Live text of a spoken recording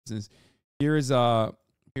Since here is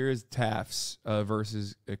Taft's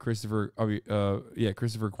versus Christopher.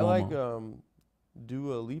 Christopher Cuomo. I like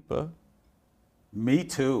Dua Lipa. Me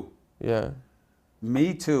too. Yeah.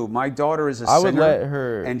 Me too. My daughter is a singer. I would let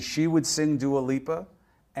her. And she would sing Dua Lipa,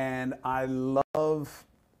 and I love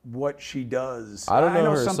what she does. I don't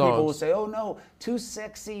know her some songs. people will say, "Oh no, too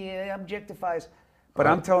sexy, it objectifies." But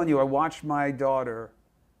I'm telling you, I watched my daughter,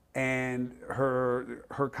 and her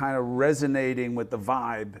kind of resonating with the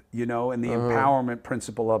vibe, you know, and the empowerment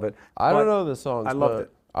principle of it. I don't know the songs. I loved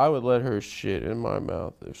it. I would let her shit in my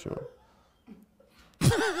mouth if she were.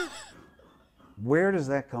 Where does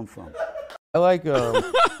that come from? I like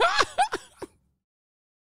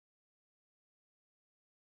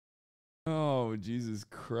Oh, Jesus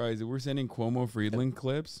Christ. We're sending Cuomo Friedland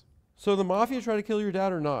clips? So the mafia tried to kill your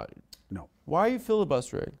dad or not? No. Why are you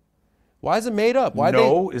filibustering? Why is it made up?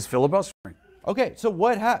 Is filibustering. Okay, so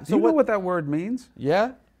what happened? Do you know what that word means?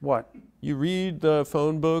 Yeah? What? You read the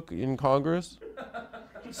phone book in Congress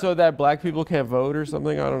so that black people can't vote or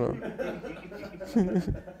something? I don't know.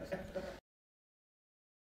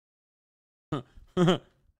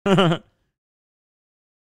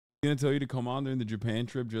 Gonna tell you to come on during the Japan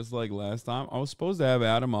trip just like last time. I was supposed to have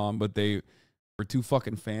Adam on, but they were too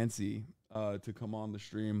fucking fancy to come on the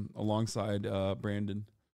stream alongside Brandon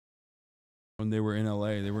when they were in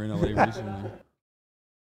LA. They were in LA recently.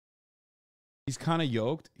 He's kind of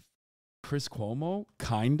yoked. Chris Cuomo,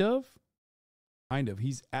 kind of.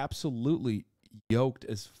 He's absolutely yoked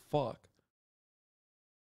as fuck.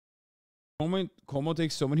 Cuomo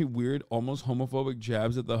takes so many weird, almost homophobic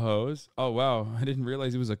jabs at the hose. Oh, wow. I didn't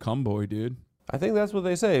realize he was a cum boy, dude. I think that's what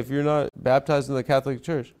they say if you're not baptized in the Catholic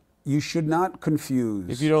Church. You should not confuse.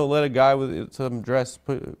 If you don't let a guy with some dress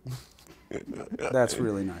put... That's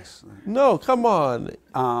really nice. No, come on.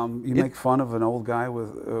 You make fun of an old guy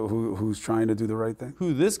with who's trying to do the right thing?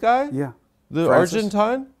 Who, this guy? Yeah. The Francis?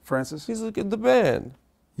 Argentine? Francis? He's the man.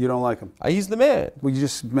 You don't like him? He's the man. Well, you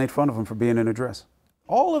just made fun of him for being in a dress.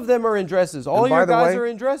 All of them are in dresses. All your guys are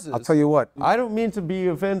in dresses. I'll tell you what. I don't mean to be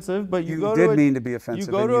offensive, but you go did mean to be offensive.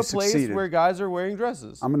 You go to a place succeeded. where guys are wearing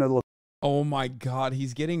dresses. I'm going to look. Oh my God,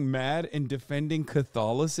 he's getting mad and defending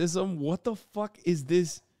Catholicism? What the fuck is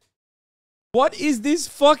this? What is this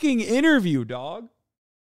fucking interview, dog?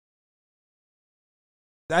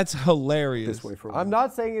 That's hilarious. This way for I'm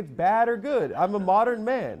not saying it's bad or good. I'm a modern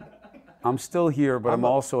man. I'm still here, but I'm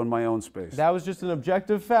also in my own space. That was just an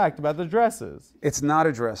objective fact about the dresses. It's not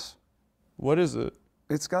a dress. What is it?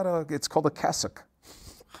 It's called a cassock.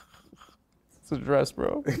 It's a dress,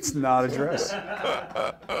 bro. It's not a dress.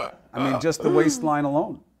 I mean, just the waistline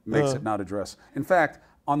alone makes it not a dress. In fact,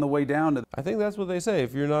 on the way down to... I think that's what they say.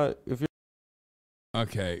 If you're...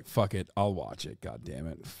 Okay, fuck it. I'll watch it. God damn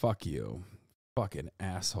it. Fuck you. Fucking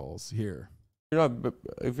assholes. Here.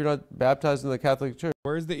 If you're not baptized in the Catholic Church.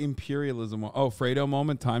 Where's the imperialism? Oh, Fredo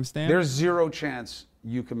moment timestamp? There's zero chance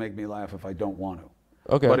you can make me laugh if I don't want to.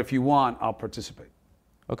 Okay. But if you want, I'll participate.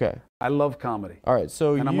 Okay. I love comedy. All right.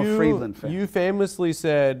 So I'm a Friedland fan. You famously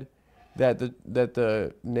said that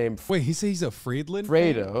the name... Wait, he said he's a Friedland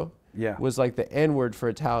Fredo fan? was like the N-word for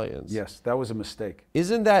Italians. Yes, that was a mistake.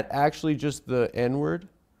 Isn't that actually just the N-word?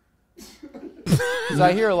 Because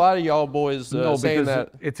I hear a lot of y'all boys saying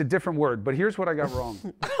that. It's a different word, but here's what I got wrong.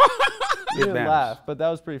 You didn't laugh, but that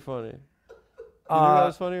was pretty funny. You knew that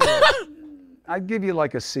was funny? Or not? I'd give you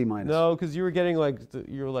like a C-. No, because you were getting like,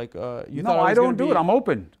 you were like, you no, thought I don't do it. I'm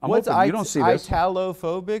open. What's open. You don't see this.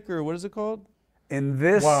 Italophobic, or what is it called? In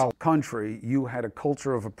this country, you had a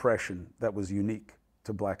culture of oppression that was unique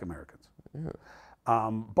to black Americans.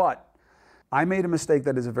 Yeah. But I made a mistake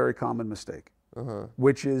that is a very common mistake,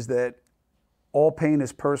 which is that all pain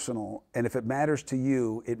is personal, and if it matters to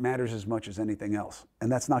you, it matters as much as anything else. And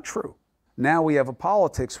that's not true. Now we have a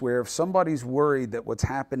politics where if somebody's worried that what's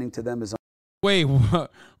happening to them is... Wait,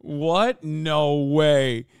 what? No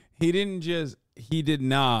way. He did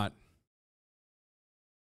not.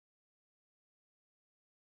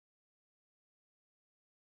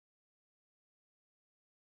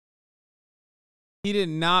 He did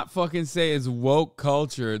not fucking say it's woke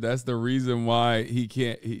culture. That's the reason why he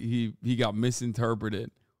can't. He got misinterpreted.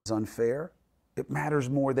 It's unfair. It matters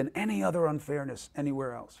more than any other unfairness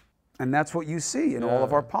anywhere else. And that's what you see in all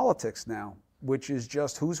of our politics now, which is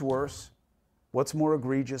just who's worse, what's more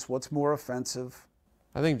egregious, what's more offensive.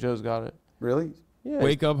 I think Joe's got it. Really? Yeah.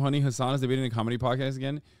 Wake up, honey. Hasan is debating a comedy podcast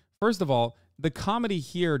again. First of all, the comedy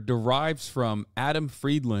here derives from Adam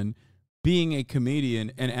Friedland being a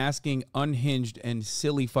comedian and asking unhinged and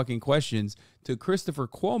silly fucking questions to Christopher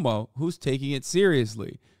Cuomo, who's taking it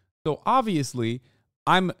seriously. So obviously,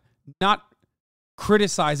 I'm not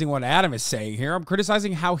criticizing what Adam is saying here. I'm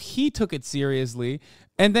criticizing how he took it seriously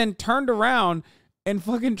and then turned around and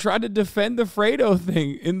fucking tried to defend the Fredo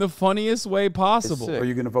thing in the funniest way possible. Are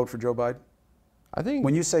you going to vote for Joe Biden? I think.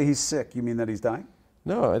 When you say he's sick, you mean that he's dying?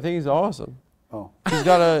 No, I think he's awesome. Oh.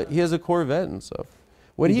 He has a Corvette and stuff.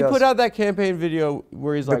 When he put out that campaign video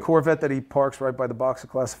where he's like... The Corvette that he parks right by the box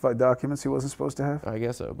of classified documents he wasn't supposed to have? I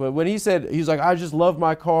guess so. But when he said, he's like, I just love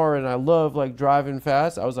my car and I love like driving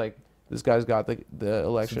fast, I was like, this guy's got the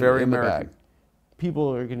election very in the American. bag.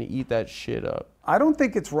 People are going to eat that shit up. I don't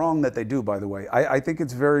think it's wrong that they do, by the way. I think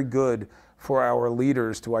it's very good for our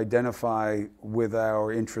leaders to identify with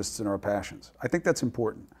our interests and our passions. I think that's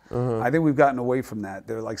important. I think we've gotten away from that.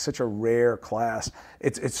 They're like such a rare class.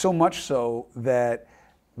 It's so much so that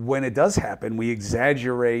when it does happen, we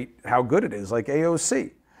exaggerate how good it is, like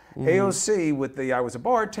AOC. AOC with the, I was a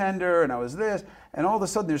bartender and I was this, and all of a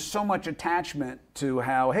sudden there's so much attachment to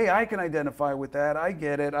how, hey, I can identify with that, I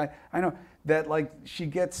get it, I know, that like she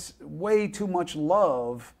gets way too much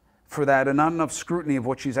love for that and not enough scrutiny of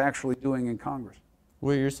what she's actually doing in Congress.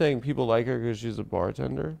 Wait, you're saying people like her because she's a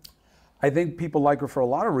bartender? I think people like her for a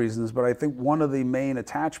lot of reasons, but I think one of the main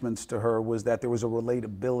attachments to her was that there was a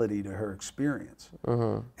relatability to her experience.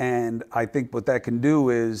 And I think what that can do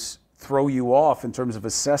is throw you off in terms of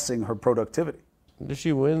assessing her productivity.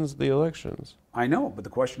 She wins the elections. I know, but the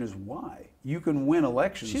question is why? You can win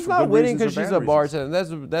elections. She's for not good winning reasons because or she's bad a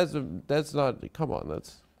reasons. bartender. That's not, come on,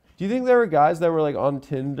 that's... Do you think there were guys that were like on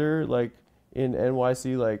Tinder, like in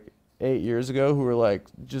NYC, like 8 years ago, who were like,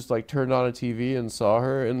 just like turned on a TV and saw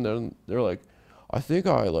her and then they're like, I think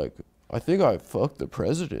I fucked the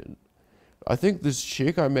president. I think this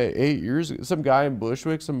chick I met 8 years ago, some guy in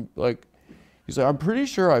Bushwick, he's like, I'm pretty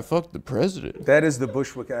sure I fucked the president. That is the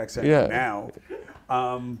Bushwick accent now.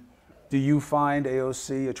 Do you find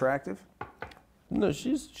AOC attractive? No,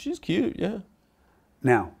 she's cute, yeah.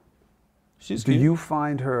 Now, She's do cute. you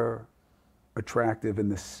find her attractive in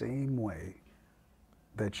the same way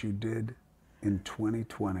that you did in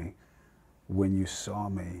 2020 when you saw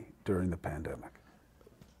me during the pandemic?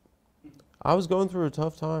 I was going through a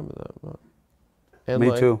tough time with that. And Me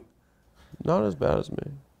like, too. Not as bad as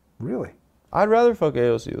me. Really? I'd rather fuck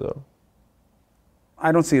AOC though.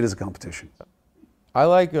 I don't see it as a competition. I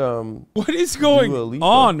like What is going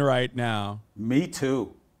on right now? Me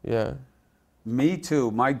too. Yeah. Me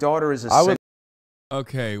too. My daughter is a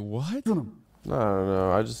Okay, what? I don't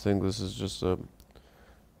know. I just think this is just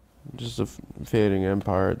a fading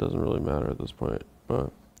empire. It doesn't really matter at this point.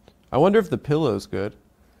 But I wonder if the pillow's good.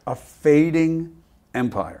 a fading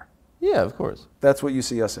empire. Yeah, of course. That's what you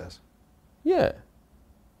see us as. Yeah.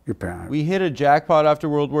 Your parent. We hit a jackpot after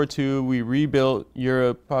World War II. We rebuilt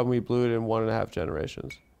Europe, and we blew it in 1.5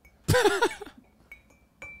 generations.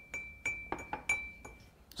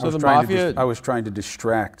 So the mafia... I was trying to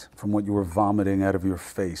distract from what you were vomiting out of your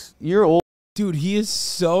face. You're old. Dude, he is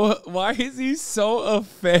so... Why is he so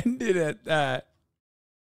offended at that?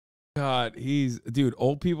 God, Dude,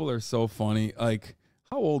 old people are so funny. Like,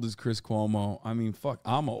 how old is Chris Cuomo? I mean, fuck,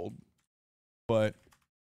 I'm old. But...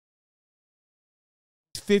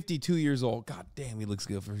 he's 52 years old. God damn, he looks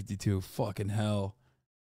good for 52. Fucking hell.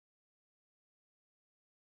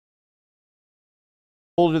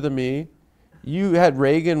 Older than me. You had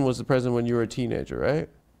Reagan was the president when you were a teenager, right?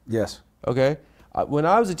 Yes. Okay. When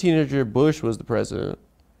I was a teenager, Bush was the president,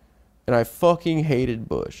 and I fucking hated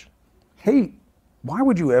Bush. Hey, why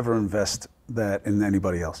would you ever invest that in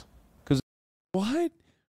anybody else? Because What?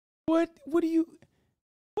 What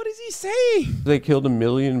is he saying? they killed 1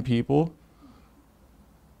 million people.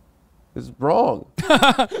 It's wrong.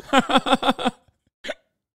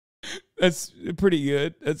 That's pretty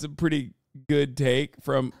good. That's a pretty good take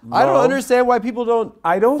from... I don't understand why people don't.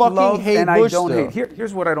 I don't fucking love hate and Bush I don't still. hate.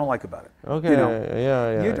 Here's what I don't like about it. Okay. You know,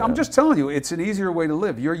 yeah. I'm just telling you, it's an easier way to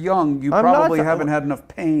live. You're young. You I'm probably not- haven't had enough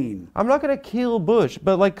pain. I'm not gonna kill Bush,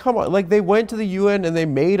 but like, come on, like they went to the UN and they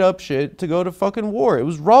made up shit to go to fucking war. It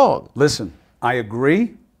was wrong. Listen, I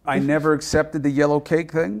agree. I never accepted the yellow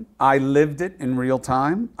cake thing. I lived it in real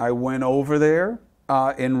time. I went over there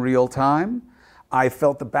in real time. I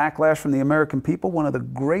felt the backlash from the American people, one of the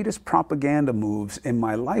greatest propaganda moves in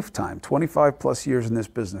my lifetime, 25 plus years in this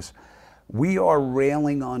business. We are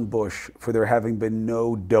railing on Bush for there having been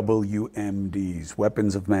no WMDs,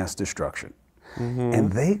 weapons of mass destruction.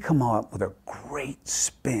 And they come up with a great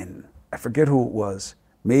spin. I forget who it was.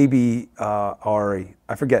 Maybe Ari.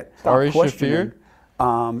 I forget. Stop Ari questioning.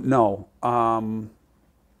 Shaffir? No.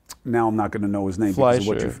 Now I'm not going to know his name.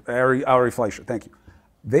 Fleischer. Ari Fleischer, thank you.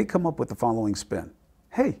 They come up with the following spin.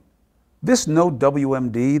 Hey, this no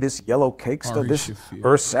WMD, this yellow cake stuff, Ari this Shaffir.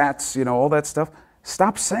 ersatz, you know, all that stuff,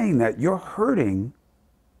 Stop saying that. You're hurting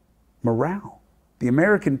morale. The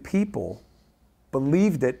American people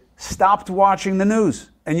believed it, stopped watching the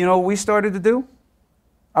news. And you know what we started to do?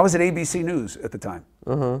 I was at ABC News at the time.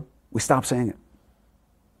 We stopped saying it.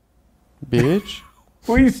 Bitch.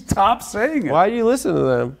 We stopped saying it. Why do you listen to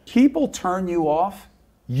them? People turn you off.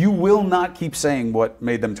 You will not keep saying what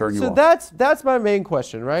made them turn you off. So that's my main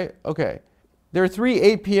question, right? Okay. There are 3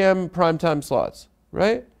 8 p.m. primetime slots,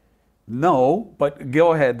 right? No, but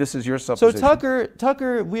go ahead. This is your supposition. So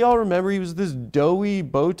Tucker, we all remember he was this doughy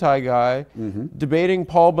bow tie guy debating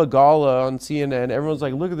Paul Begala on CNN. Everyone's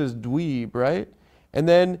like, look at this dweeb, right? And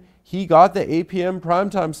then he got the 8 p.m.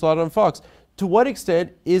 primetime slot on Fox. To what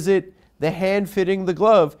extent is it the hand fitting the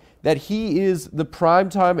glove that he is the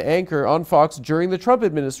primetime anchor on Fox during the Trump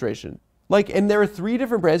administration? Like, and there are 3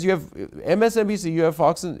 different brands. You have MSNBC, you have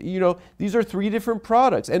Fox, and you know, these are 3 different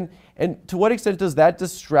products. And to what extent does that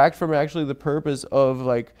distract from actually the purpose of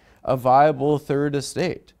like a viable third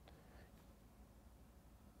estate?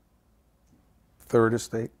 Third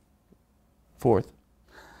estate? Fourth.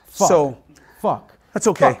 Fuck. That's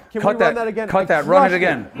okay. Fuck. Can Cut we that. run that again? Cut I that. Run it crushed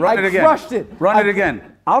again. it. Run I it again. crushed it. Run it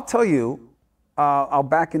again. I'll tell you. I'll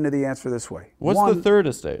back into the answer this way. What's One, the third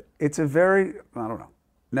estate? It's a very, I don't know.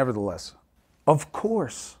 Nevertheless, of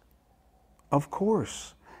course,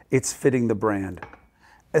 it's fitting the brand,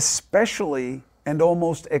 especially and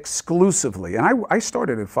almost exclusively. And I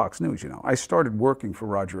started at Fox News, you know. I started working for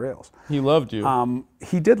Roger Ailes. He loved you.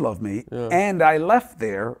 He did love me. Yeah. And I left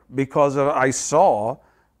there because I saw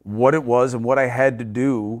what it was and what I had to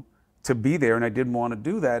do to be there, and I didn't want to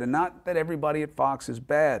do that. And not that everybody at Fox is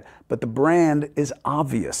bad, but the brand is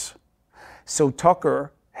obvious. So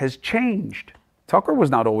Tucker has changed. Tucker was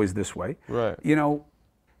not always this way. Right. You know,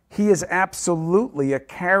 he is absolutely a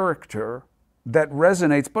character that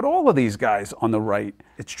resonates, but all of these guys on the right,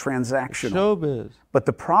 it's transactional. Showbiz. But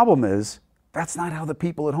the problem is, that's not how the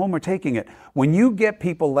people at home are taking it. When you get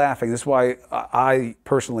people laughing, this is why I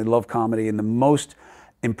personally love comedy, and the most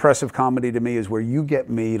impressive comedy to me is where you get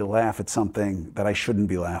me to laugh at something that I shouldn't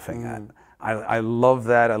be laughing at. I love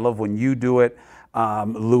that. I love when you do it.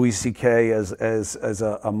 Louis C.K. as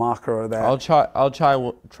a mocker of that. I'll try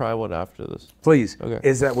one after this. Please. Okay.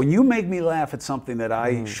 Is that when you make me laugh at something that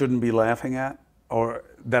I shouldn't be laughing at, or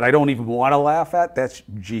that I don't even want to laugh at, that's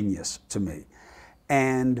genius to me.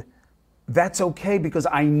 And that's okay because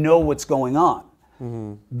I know what's going on.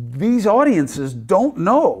 These audiences don't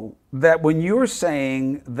know that when you're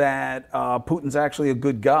saying that Putin's actually a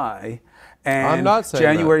good guy and I'm not saying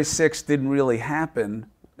January 6th didn't really happen,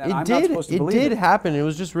 It did happen. It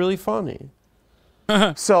was just really funny.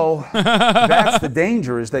 So that's the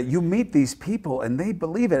danger, is that you meet these people and they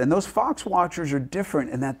believe it. And those Fox watchers are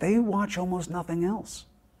different in that they watch almost nothing else.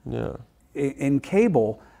 Yeah. In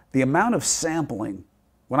cable, the amount of sampling,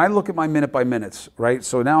 when I look at my minute by minutes, right?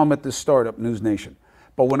 So now I'm at this startup, News Nation.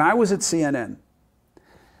 But when I was at CNN,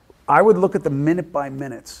 I would look at the minute by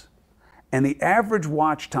minutes, and the average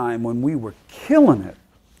watch time when we were killing it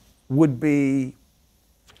would be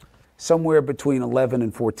somewhere between 11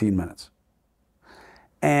 and 14 minutes.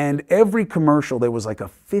 And every commercial, there was like a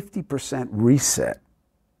 50% reset.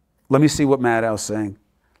 Let me see what Maddow's saying.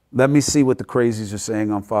 Let me see what the crazies are saying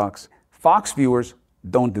on Fox. Fox viewers,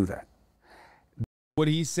 don't do that. What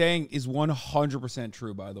he's saying is 100%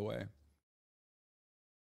 true, by the way.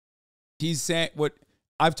 He's saying what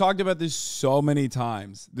I've talked about this so many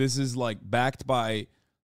times. This is like backed by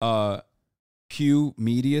Pew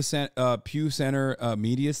Center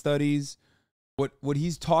media studies. What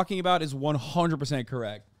he's talking about is 100%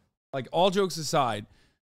 correct. Like, all jokes aside,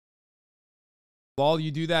 while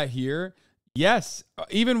you do that here, yes,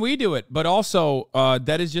 even we do it, but also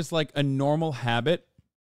that is just like a normal habit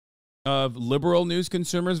of liberal news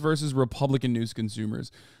consumers versus Republican news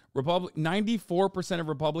consumers. 94% of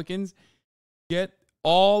Republicans get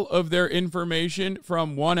all of their information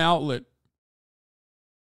from one outlet.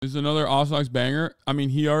 This is another Osnox banger. I mean,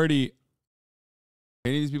 he already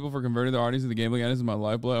hating these people for converting their audience to the gambling addicts in my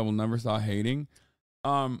lifeblood. I will never stop hating.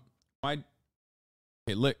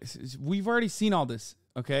 We've already seen all this,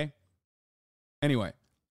 okay? Anyway,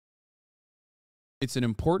 it's an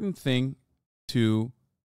important thing to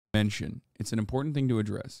mention. It's an important thing to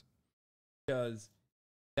address, because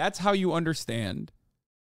that's how you understand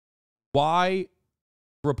why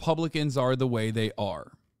Republicans are the way they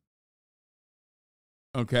are.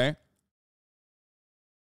 Okay?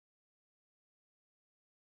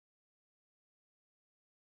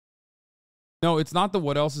 No, it's not the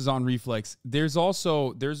what else is on reflex. There's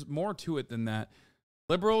more to it than that.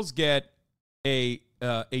 Liberals get a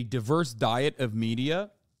diverse diet of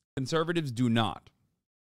media. Conservatives do not.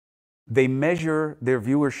 They measure their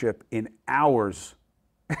viewership in hours.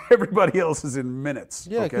 Everybody else is in minutes.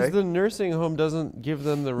 Yeah, because okay? the nursing home doesn't give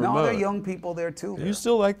them the remote. No, there are young people there too. You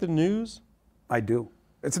still like the news? I do.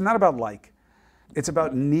 It's not about like. It's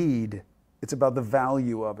about need. It's about the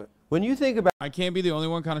value of it. When you think about I can't be the only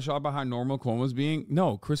one kind of shocked about how normal Cuomo's being.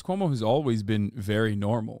 No, Chris Cuomo has always been very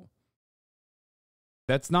normal.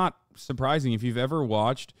 That's not surprising if you've ever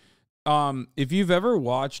watched. If you've ever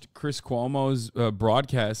watched Chris Cuomo's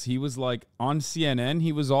broadcast, he was like on CNN.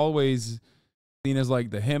 He was always seen as like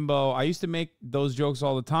the himbo. I used to make those jokes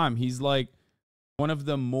all the time. He's like one of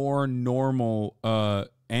the more normal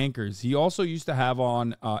anchors. He also used to have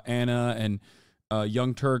on Anna and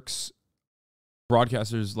Young Turks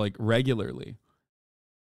broadcasters like regularly.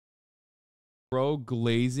 Bro,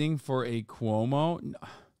 glazing for a Cuomo.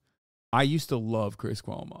 I used to love Chris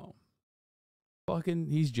Cuomo. Fucking,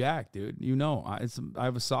 he's Jack, dude. You know, I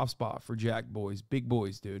have a soft spot for Jack boys, big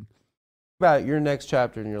boys, dude. about your next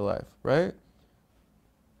chapter in your life, right?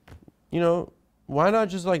 You know, why not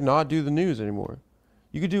just like not do the news anymore?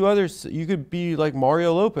 You could do others. You could be like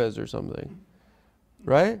Mario Lopez or something,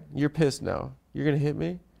 right? You're pissed now. You're gonna hit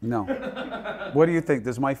me? No. What do you think?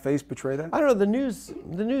 Does my face betray that? I don't know. The news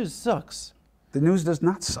sucks. The news does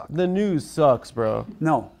not suck. The news sucks, bro.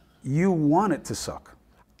 No, you want it to suck.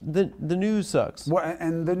 The news sucks.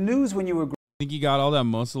 And the news, when you were Think he got all that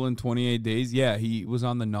muscle in 28 days? Yeah, he was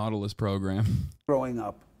on the Nautilus program. growing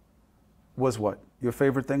up, was what? Your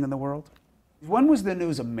favorite thing in the world? When was the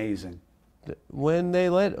news amazing? When they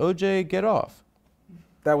let OJ get off.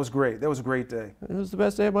 That was great. That was a great day. It was the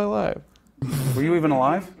best day of my life. Were you even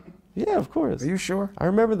alive? Yeah, of course. Are you sure? I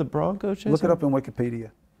remember the Bronco chase. Look it up in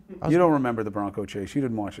Wikipedia. You don't remember the Bronco chase. You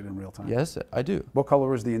didn't watch it in real time. Yes, I do. What color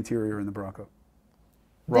was the interior in the Bronco?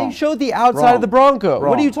 Wrong. They showed the outside of the Bronco. Wrong.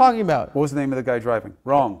 What are you talking about? What was the name of the guy driving?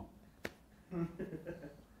 Wrong.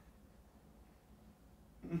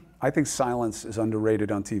 I think silence is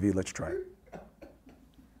underrated on TV. Let's try it.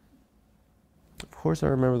 Of course I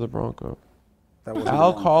remember the Bronco. That was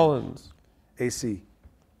Al Collins, AC.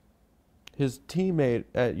 his teammate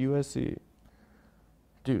at USC.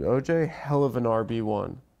 Dude, OJ, hell of an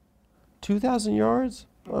RB1. 2,000 yards?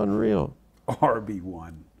 Unreal.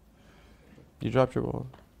 RB1. You dropped your ball.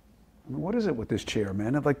 I mean, what is it with this chair,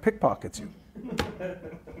 man? It like pickpockets you.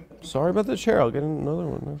 Sorry about the chair. I'll get another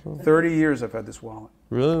one. That's all. 30 years I've had this wallet.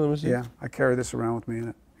 Really? Let me see. Yeah, I carry this around with me in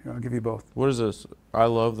it. Here, I'll give you both. What is this? I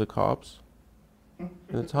love the cops. In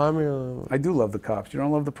the time you're... I do love the cops. You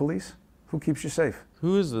don't love the police? Who keeps you safe?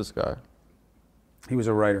 Who is this guy? He was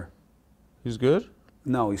a writer. He's good?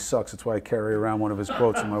 No, he sucks. That's why I carry around one of his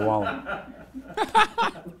quotes in my wallet.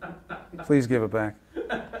 Please give it back.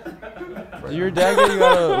 Did your dad get you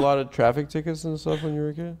out a lot of traffic tickets and stuff when you were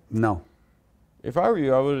a kid? No. If I were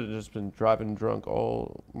you, I would have just been driving drunk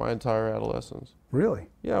all my entire adolescence. Really?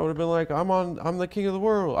 Yeah, I would have been like, I'm the king of the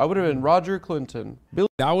world. I would have been Roger Clinton. Bill.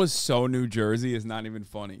 That was so New Jersey. It's not even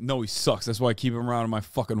funny. No, he sucks. That's why I keep him around in my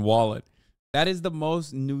fucking wallet. That is the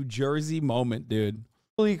most New Jersey moment, dude.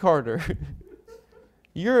 Billy Carter.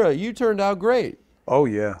 You turned out great. Oh,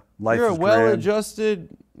 yeah. Life You're a is grand. well-adjusted,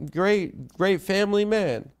 great family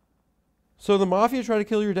man. So the mafia tried to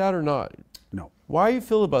kill your dad or not? No. Why are you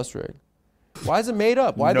filibustering? Why is it made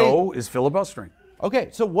up? Why no is filibustering. Okay,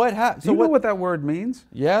 so what happened? Do you know what that word means?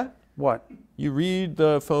 Yeah? What? You read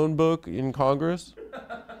the phone book in Congress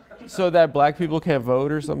so that black people can't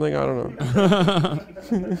vote or something? I don't know.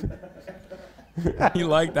 He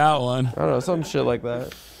liked that one. I don't know, some shit like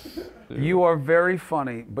that. You are very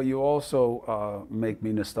funny, but you also make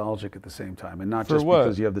me nostalgic at the same time. And not For just what?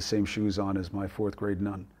 because you have the same shoes on as my fourth grade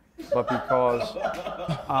nun, but because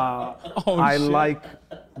I shit. like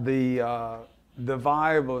the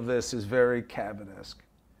vibe of this is very Cabot-esque.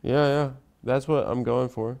 Yeah. That's what I'm going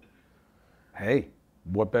for. Hey,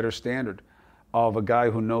 what better standard of a guy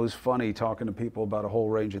who knows funny talking to people about a whole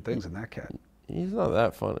range of things than that cat? He's not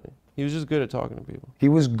that funny. He was just good at talking to people. He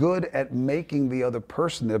was good at making the other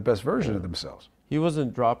person their best version of themselves. He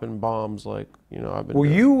wasn't dropping bombs like, I've been Well,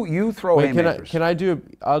 doing. you throw Wait, haymakers.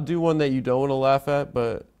 I'll do one that you don't want to laugh at,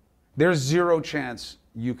 but... There's zero chance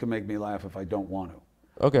you can make me laugh if I don't want to.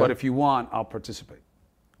 Okay. But if you want, I'll participate.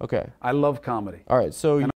 Okay. I love comedy. All right,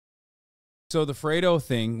 so... So the Fredo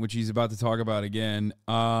thing, which he's about to talk about again,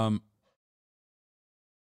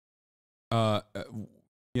 that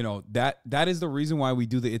is the reason why we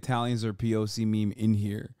do the Italians or POC meme in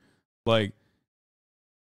here. Like,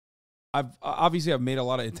 I've made a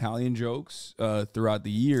lot of Italian jokes throughout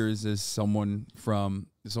the years as someone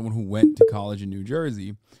who went to college in New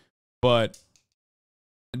Jersey, but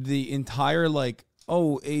the entire like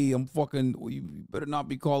oh, hey, I'm fucking, you better not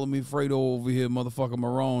be calling me Fredo over here, motherfucker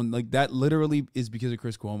Marone. Like, that literally is because of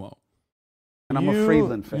Chris Cuomo. And I'm a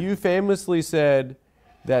Friedland fan. You famously said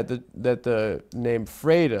that the name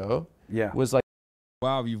Fredo was like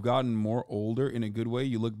Wow, you've gotten more older in a good way.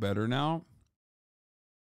 You look better now.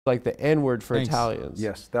 like the N-word for Thanks. Italians.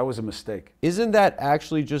 Yes, that was a mistake. Isn't that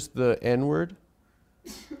actually just the N-word?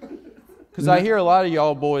 Because I hear a lot of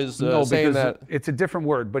y'all boys saying that. It's a different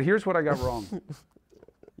word. But here's what I got wrong.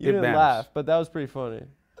 You didn't matters. laugh, but that was pretty funny. You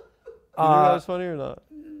think that was funny or not?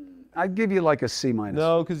 I'd give you like a C-.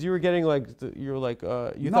 No, because you were getting like you were like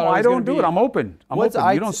you No, thought I don't do it. I'm open. What's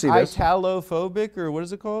open. You don't see this. Italophobic, or what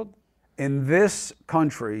is it called? In this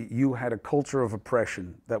country, you had a culture of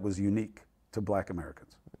oppression that was unique to Black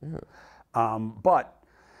Americans. Yeah. But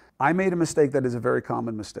I made a mistake that is a very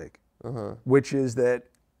common mistake, which is that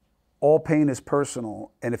all pain is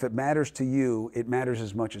personal, and if it matters to you, it matters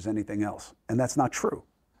as much as anything else. And that's not true.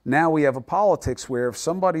 Now we have a politics where if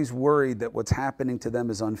somebody's worried that what's happening to them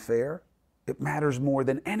is unfair, it matters more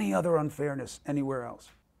than any other unfairness anywhere else.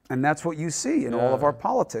 And that's what you see in all of our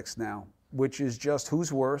politics now, which is just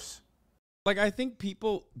who's worse. Like, I think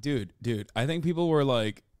people, dude, I think people were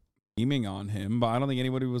like beaming on him, but I don't think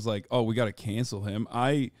anybody was like, oh, we got to cancel him.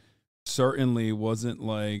 I certainly wasn't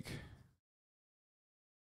like,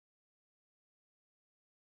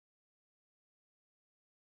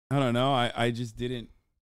 I don't know. I just didn't.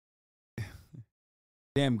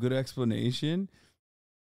 Damn, good explanation.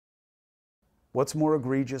 What's more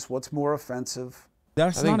egregious? What's more offensive?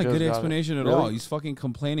 That's not a Joe's good got it. explanation at all. He's fucking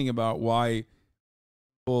complaining about why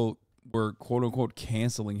people were quote unquote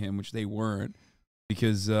canceling him, which they weren't,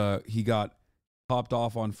 because he got popped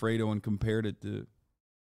off on Fredo and compared it to.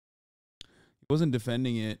 He wasn't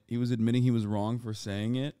defending it. He was admitting he was wrong for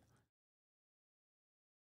saying it.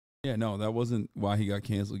 Yeah, no, that wasn't why he got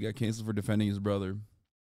canceled. He got canceled for defending his brother.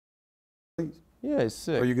 Yeah, he's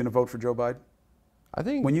sick. Are you going to vote for Joe Biden? I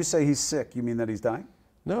think. When you say he's sick, you mean that he's dying?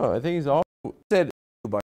 No, I think he's all said.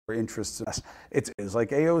 Interests in us. It's like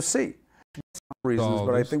AOC. Reasons,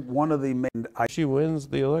 but I think one of the main. She wins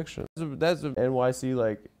the election. That's a NYC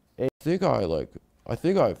like. I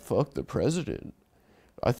think I fucked the president.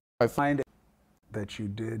 I find it that you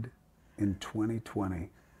did in 2020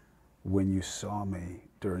 when you saw me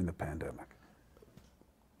during the pandemic.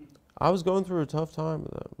 I was going through a tough time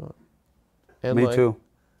with that. And Me like, too.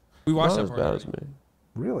 We watched not that as part bad already. as me.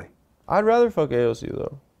 Really? I'd rather fuck AOC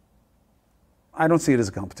though. I don't see it as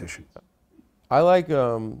a competition. I like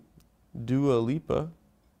Dua Lipa.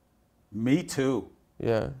 Me too.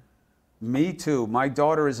 Yeah. Me too. My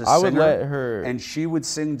daughter is a I singer. would let her. And she would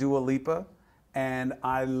sing Dua Lipa, and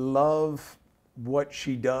I love what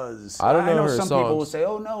she does. I don't know her some songs. people will say,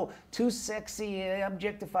 "Oh no, too sexy, it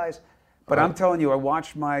objectifies." But I'm telling you, I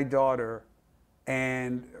watched my daughter,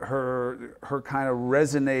 and her kind of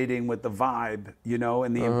resonating with the vibe, you know,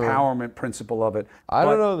 and the empowerment principle of it. I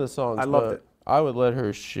don't know the songs. I loved but it. I would let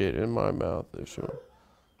her shit in my mouth if she were.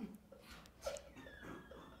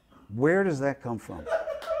 Where does that come from?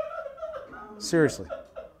 Seriously,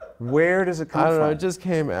 where does it come I don't from? know. It just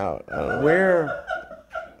came out. I don't know.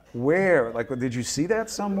 Where? Like, did you see that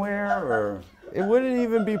somewhere, or? It wouldn't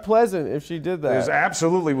even be pleasant if she did that. It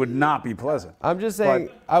absolutely would not be pleasant. I'm just saying,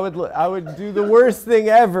 I would do the worst thing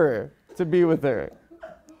ever to be with her.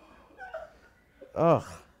 Ugh.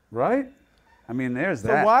 Right? I mean, there's So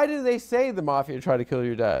that. why do they say the mafia tried to kill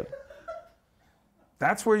your dad?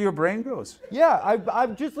 That's where your brain goes. Yeah,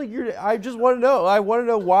 I'm just like I just want to know. I want to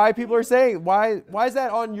know why people are saying why is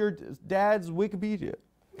that on your dad's Wikipedia?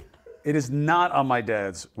 It is not on my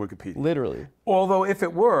dad's Wikipedia. Literally. Although if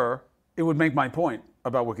it were, it would make my point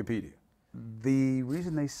about Wikipedia. The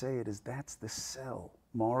reason they say it is that's the sell.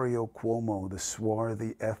 Mario Cuomo, the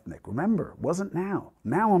swarthy ethnic. Remember, it wasn't now.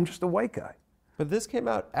 Now I'm just a white guy. But this came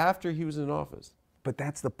out after he was in office. But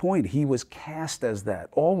that's the point. He was cast as that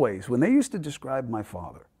always. When they used to describe my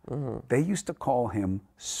father, they used to call him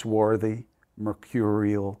swarthy,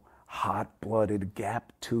 mercurial, hot-blooded,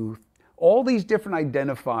 gap-toothed, all these different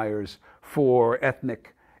identifiers for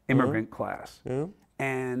ethnic immigrant class.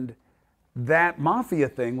 And that mafia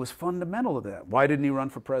thing was fundamental to that. Why didn't he run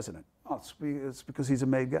for president? Oh, it's because he's a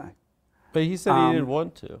made guy. But he said he didn't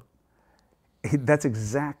want to. That's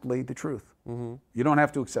exactly the truth. You don't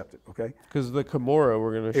have to accept it, okay? Because the Camorra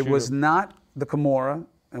were going to shoot It was him. not the Camorra,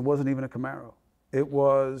 and wasn't even a Camaro. It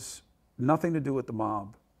was nothing to do with the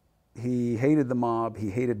mob. He hated the mob. He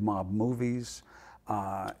hated mob movies.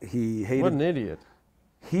 He hated. What an idiot.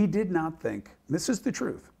 He did not think, this is the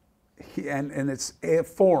truth, and it's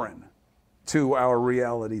foreign to our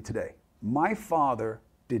reality today. My father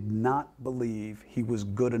did not believe he was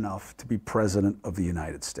good enough to be president of the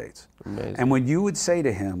United States. Amazing. And when you would say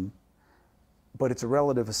to him, but it's a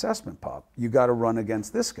relative assessment, Pop, you got to run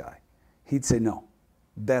against this guy, he'd say, no,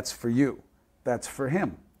 that's for you. That's for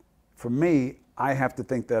him. For me, I have to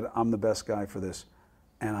think that I'm the best guy for this,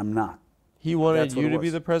 and I'm not. He wanted That's what you it to be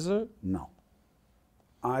was. the president? No.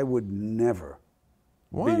 I would never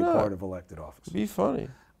Why be not? a part of elected office. Be funny.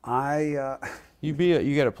 I You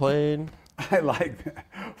get a plane. I like that.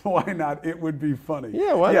 Why not? It would be funny.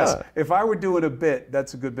 Yeah, why yes, not? if I were doing a bit,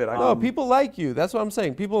 that's a good bit. No, people like you. That's what I'm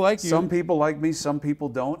saying. People like you. Some people like me, some people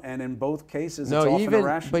don't, and in both cases, no, it's often even.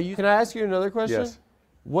 irrational. But can I ask you another question? Yes.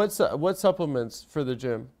 What supplements for the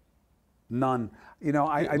gym? None. You know,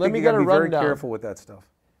 I Let think me you get got to a be very rundown. careful with that stuff.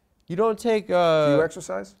 You don't take. Do you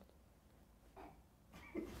exercise?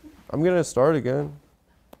 I'm gonna start again.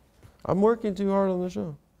 I'm working too hard on the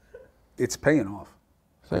show. It's paying off.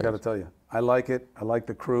 I Thanks. got to tell you. I like it. I like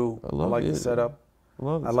the crew. I love like it. the setup. I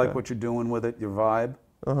love I this like guy. what you're doing with it, your vibe.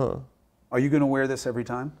 Uh-huh. Are you going to wear this every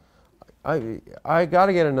time? I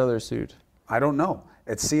gotta get another suit. I don't know.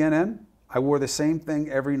 At CNN, I wore the same thing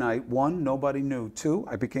every night. One, nobody knew. Two,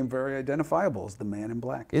 I became very identifiable as the man in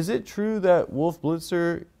black. Is it true that Wolf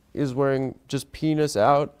Blitzer is wearing just penis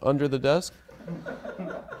out under the desk?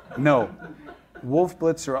 No. Wolf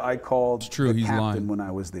Blitzer, I called true, the he's captain lying. when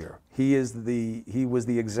I was there. He was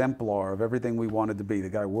the exemplar of everything we wanted to be. The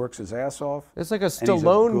guy works his ass off. It's like a and he's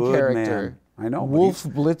Stallone good character. man. I know. but Wolf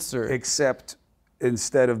he's- Blitzer. Except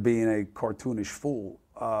instead of being a cartoonish fool,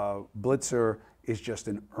 Blitzer is just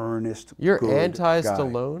an earnest, You're good guy.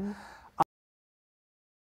 anti-Stallone?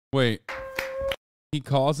 Wait. He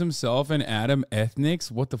calls himself an Adam Ethnics?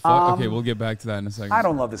 What the fuck? Okay, we'll get back to that in a second. I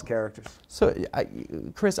don't love his characters. So,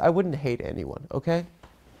 Chris, I wouldn't hate anyone, okay?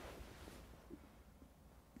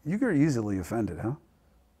 You get easily offended, huh?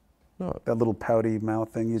 No. That little pouty mouth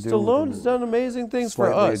thing you do. with Stallone's the done amazing things for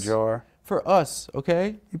slightly us. ajar. For us,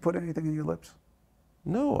 okay? You put anything in your lips?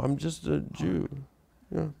 No, I'm just a Jew.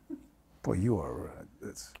 Yeah. Boy, you are.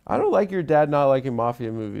 I don't like your dad not liking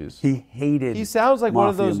mafia movies. He hated. He sounds like one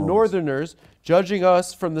of mafia those movies. Northerners judging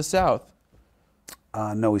us from the South.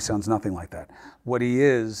 No, he sounds nothing like that. What he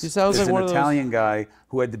is sounds like an one of those- Italian guy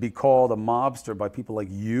who had to be called a mobster by people like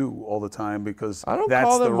you all the time because I don't that's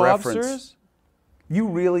call the them reference. mobsters. You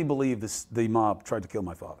really believe the mob tried to kill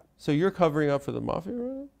my father? So you're covering up for the mafia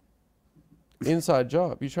right now? Inside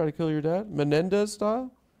job. You try to kill your dad? Menendez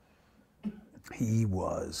style? He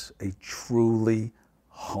was a truly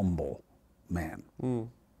humble man.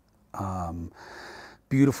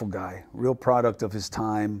 Beautiful guy, real product of his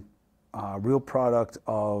time, real product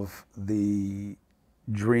of the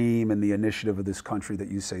dream and the initiative of this country that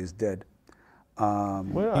you say is dead.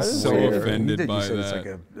 Well, I He's didn't so say it. offended you by said that. it's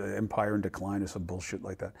like an empire in decline or some bullshit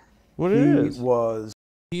like that. What he it is? was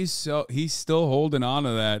He's still holding on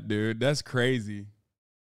to that, dude. That's crazy.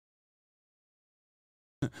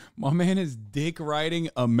 My man is dick riding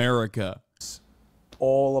America.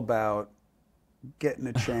 all about getting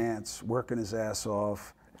a chance, working his ass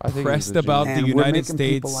off. I think Pressed he's a about genius. the And we're United making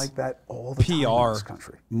people States like that all the time in PR. this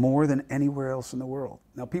country, more than anywhere else in the world.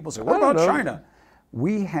 Now people say, "What I don't about know. China?"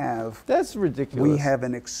 We have That's ridiculous. we have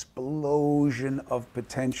an explosion of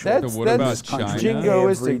potential. That's, So what that's about this country China? every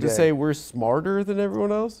jingoistic to day. say we're smarter than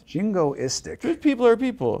everyone else. Jingoistic. Just people are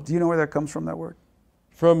people. Do you know where that comes from? That word?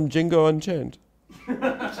 From Jingo Unchained.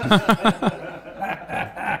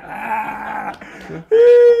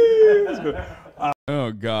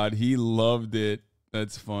 Oh God, he loved it.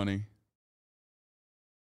 That's funny.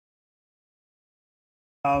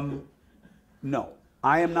 No,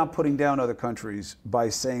 I am not putting down other countries by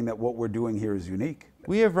saying that what we're doing here is unique.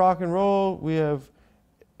 We have rock and roll. We have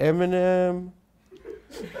Eminem.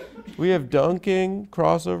 We have dunking,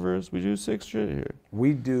 crossovers. We do sick shit here.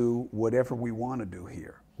 We do whatever we want to do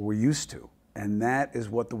here. We're used to, and that is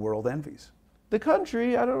what the world envies. The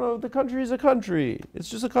country, I don't know. The country is a country. It's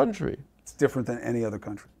just a country. It's different than any other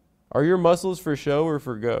country. Are your muscles for show or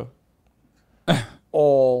for go?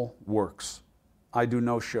 All works. I do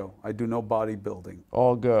no show. I do no bodybuilding.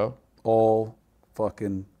 All go. All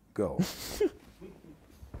fucking go.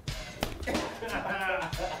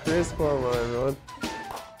 Chris Cuomo, everyone.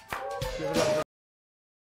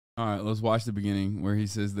 All right, let's watch the beginning where he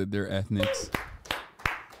says that they're ethnics.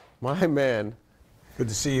 My man. Good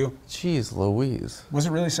to see you. Jeez Louise. Was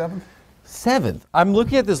it really 7th? 7th. I'm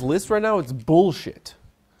looking at this list right now. It's bullshit.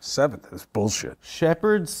 7th. That's bullshit.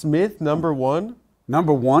 Shepard Smith, number 1.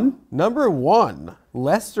 Number 1, Number 1.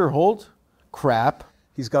 Lester Holt. Crap.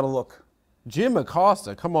 he's got a look. Jim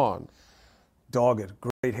Acosta. Come on. Dogged.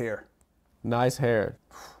 Great hair. Nice hair.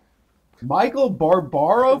 Michael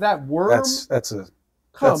Barbaro. That worm. That's a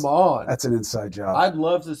Come on. That's an inside job. I'd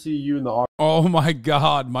love to see you in the Oh my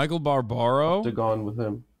God, Michael Barbaro. octagon with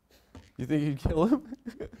him. You think you'd kill him?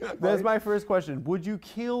 That's my first question. Would you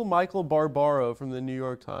kill Michael Barbaro from the New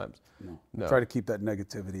York Times? No. Try to keep that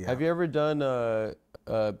negativity out. Have you ever done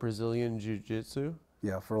Brazilian Jiu-Jitsu?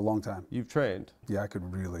 Yeah, for a long time. You've trained? Yeah, I could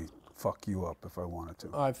really fuck you up if I wanted to.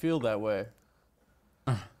 I feel that way.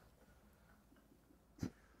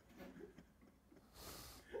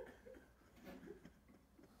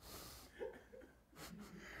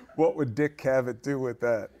 What would Dick Cavett do with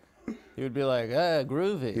that? He would be like,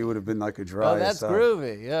 groovy. He would have been like a dry. Oh, that's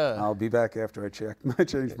groovy, yeah. I'll be back after I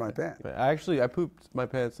change my pants. Actually, I pooped my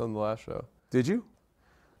pants on the last show. Did you?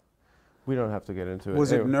 We don't have to get into it.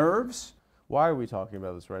 Was it Anyway, nerves? why are we talking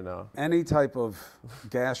about this right now? Any type of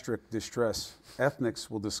gastric distress,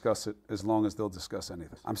 ethnics will discuss it as long as they'll discuss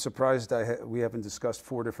anything. I'm surprised we haven't discussed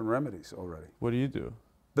 4 different remedies already. What do you do?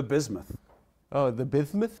 The bismuth. Oh, the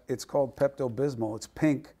bismuth? It's called Pepto-Bismol. It's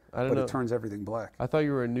pink, I don't but know. it turns everything black. I thought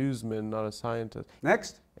you were a newsman, not a scientist.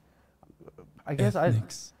 Next. I guess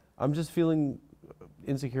Ethnics. I'm just feeling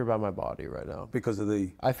insecure about my body right now. Because of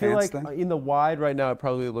the I feel pants like thing? in the wide right now, it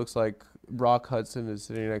probably looks like Rock Hudson is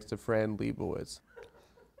sitting next to Fran Lebowitz.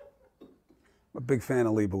 I'm a big fan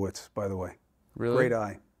of Leibowitz, by the way. Really? Great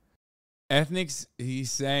eye. Ethnics,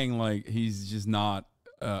 he's saying like he's just not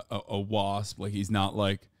a wasp. Like he's not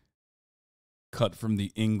like cut from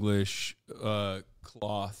the English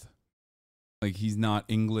cloth. Like he's not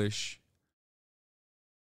English.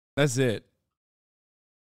 That's it.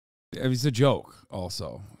 It's a joke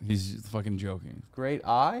also. He's just fucking joking. Great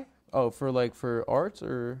eye? Oh, for arts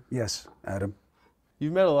or? Yes, Adam.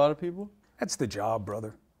 You've met a lot of people? That's the job,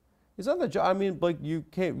 brother. Is that the job? I mean, like you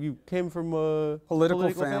came from a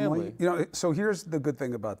Political family. You know, so here's the good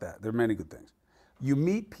thing about that. There are many good things. You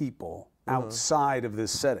meet people outside of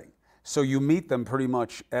this setting. So you meet them pretty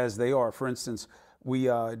much as they are. For instance, we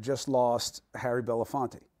just lost Harry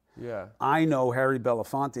Belafonte. Yeah. I know Harry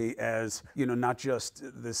Belafonte as, you know, not just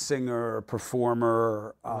the singer,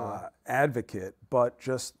 performer, advocate, but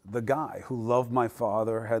just the guy who loved my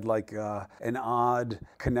father, had like an odd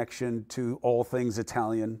connection to all things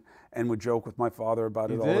Italian, and would joke with my father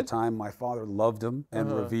about it all the time. My father loved him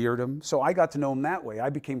and revered him. So I got to know him that way. I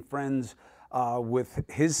became friends with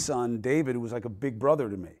his son, David, who was like a big brother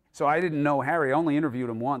to me. So I didn't know Harry. I only interviewed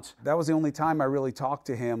him once. That was the only time I really talked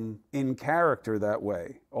to him in character that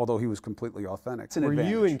way, although he was completely authentic. It's an Were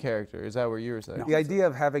advantage. you in character? Is that what you were saying? No. The idea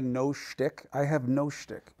of having no shtick, I have no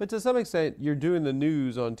shtick. But to some extent, you're doing the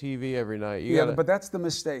news on TV every night. You Yeah, gotta, but that's the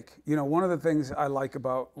mistake. You know, one of the things I like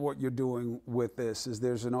about what you're doing with this is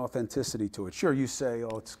there's an authenticity to it. Sure, you say,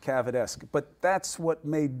 oh, it's Cavett-esque, but that's what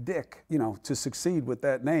made Dick, you know, to succeed with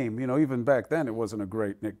that name. You know, even back then, it wasn't a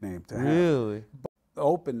great nickname to have. Really? The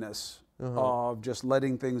openness of just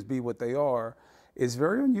letting things be what they are is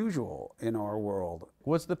very unusual in our world.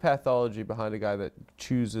 What's the pathology behind a guy that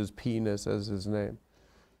chooses penis as his name?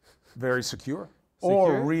 Very secure. Secure?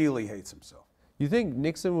 Or really hates himself. You think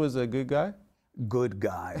Nixon was a good guy? Good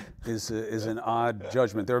guy is an odd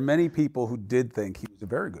judgment. There are many people who did think he was a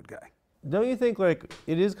very good guy. Don't you think like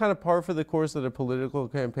it is kind of par for the course of a political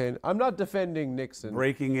campaign? I'm not defending Nixon.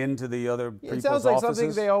 Breaking into the other people's It sounds like offices?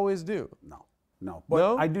 something they always do. No. But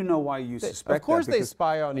No? I do know why you suspect Of course that. they because-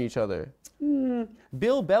 spy on each other.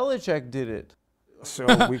 Bill Belichick did it. So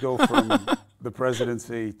we go from the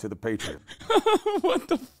presidency to the Patriot. What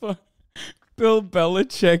the fuck? Bill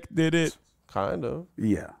Belichick did it. Kind of.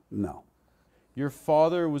 Yeah, no. Your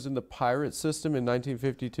father was in the pirate system in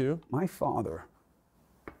 1952? My father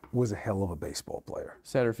was a hell of a baseball player.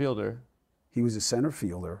 Center fielder. He was a center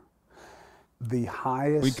fielder. The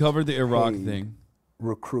highest We covered the Iraq paid thing.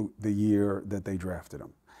 recruit the year that they drafted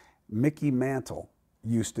him. Mickey Mantle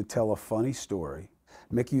used to tell a funny story.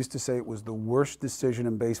 Mickey used to say it was the worst decision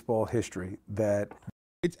in baseball history that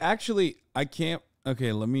It's actually I can't.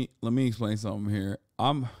 Okay, let me explain something here.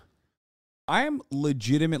 I am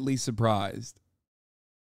legitimately surprised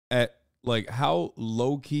at like how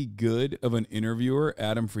low key good of an interviewer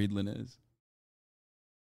Adam Friedland is.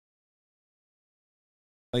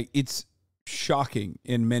 Like it's shocking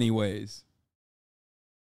in many ways.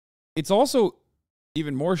 It's also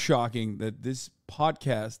even more shocking that this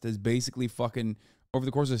podcast has basically fucking over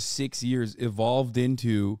the course of 6 years evolved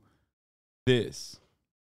into this.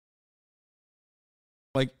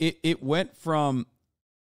 Like it went from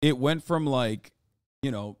like,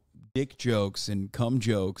 you know, dick jokes and cum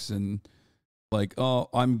jokes and like, oh,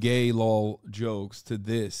 I'm gay lol jokes to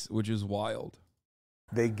this, which is wild.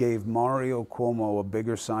 they gave Mario Cuomo a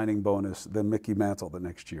bigger signing bonus than Mickey Mantle the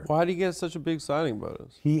next year. Why did he get such a big signing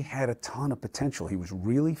bonus? He had a ton of potential. He was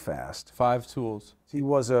really fast. 5 tools. He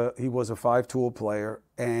was a 5-tool player,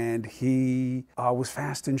 and he was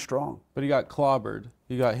fast and strong. But he got clobbered.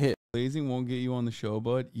 He got hit. Glazing won't get you on the show,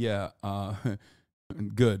 bud. Yeah.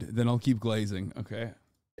 Good. Then I'll keep glazing. Okay.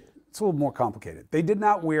 It's a little more complicated. They did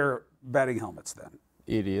not wear batting helmets then.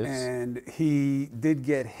 Idiots. And he did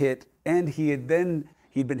get hit, and he'd been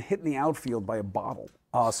hit in the outfield by a bottle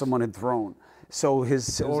someone had thrown. So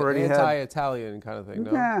his already anti-Italian kind of thing,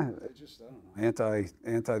 no? Yeah, just I don't know,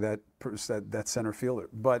 anti that center fielder.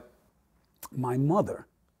 But my mother,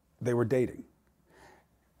 they were dating.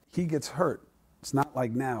 He gets hurt. It's not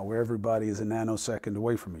like now where everybody is a nanosecond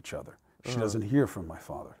away from each other. She doesn't hear from my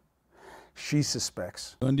father. She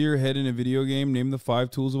suspects. Gun to your head in a video game. Name the 5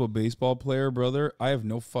 tools of a baseball player, brother. I have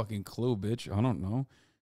no fucking clue, bitch. I don't know.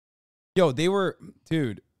 Yo, they were,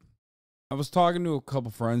 dude. I was talking to a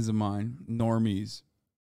couple friends of mine, normies,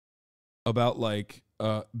 about like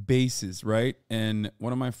bases, right? And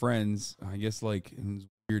one of my friends, I guess like it was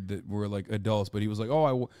weird that we're like adults, but he was like,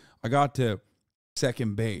 "Oh, I got to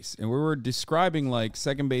second base," and we were describing like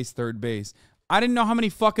second base, third base. I didn't know how many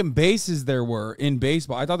fucking bases there were in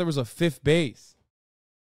baseball. I thought there was a 5th base.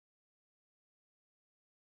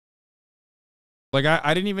 Like,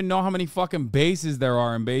 I didn't even know how many fucking bases there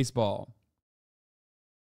are in baseball.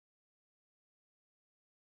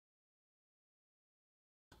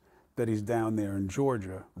 That he's down there in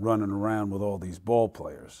Georgia running around with all these ball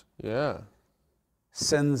players. Yeah.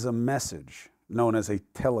 Sends a message known as a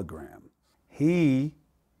telegram. He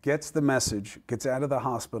gets the message, gets out of the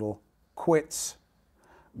hospital, quits,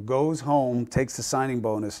 goes home, takes the signing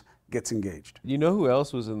bonus, gets engaged. You know who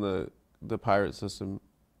else was in the pirate system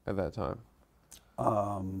at that time?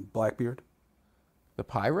 Blackbeard. The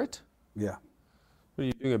pirate? Yeah. What, are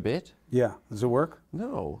you doing a bit? Yeah. Does it work?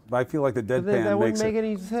 No. I feel like the deadpan That wouldn't makes make it.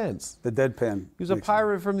 any sense. The deadpan. He was a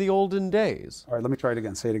pirate from the olden days. All right, let me try it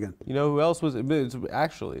again. Say it again. You know who else was?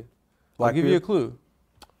 Actually, I'll give you a clue.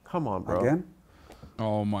 Come on, bro. Again?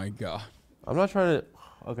 Oh my god. I'm not trying to.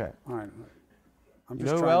 Okay. All right. I'm You just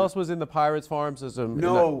know who trying else was in the pirates farm system?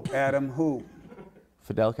 No, Adam, who?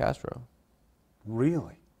 Fidel Castro.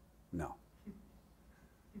 Really? No.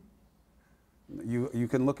 You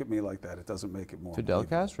can look at me like that. It doesn't make it more. Fidel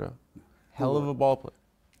believable. Castro. Hell of a ball player.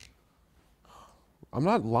 I'm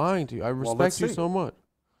not lying to you. I respect let's you see. so much.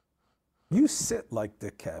 You sit like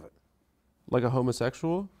Dick Cavett. Like a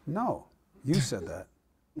homosexual? No, you said that.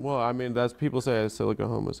 Well, I mean, that's people say I sit like a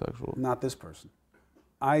homosexual. Not this person.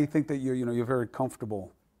 I think that you're very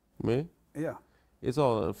comfortable. Me? Yeah. It's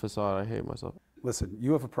all a facade. I hate myself. Listen,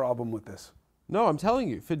 you have a problem with this. No, I'm telling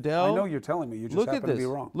you, Fidel. I know you're telling me. You just Look at happen this. to be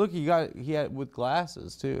wrong. Look, he had with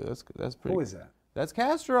glasses too. That's pretty. Who is that? That's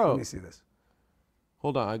Castro. Let me see this.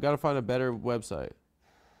 Hold on, I gotta find a better website.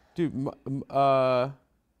 Dude,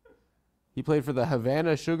 he played for the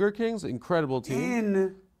Havana Sugar Kings, incredible team.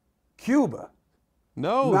 In Cuba.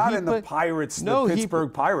 No, Not he in the Pirates, No, the he-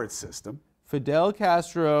 Pittsburgh Pirates system. Fidel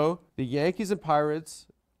Castro, the Yankees and Pirates,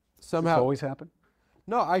 This somehow. always happened.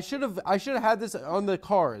 No, I should have had this on the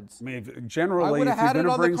cards. I mean, generally, would've if you're had it going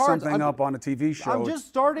to on the bring cards. something up on a TV show, I'm just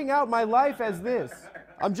starting out my life as this.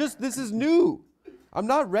 This is new. I'm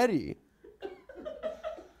not ready.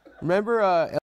 Remember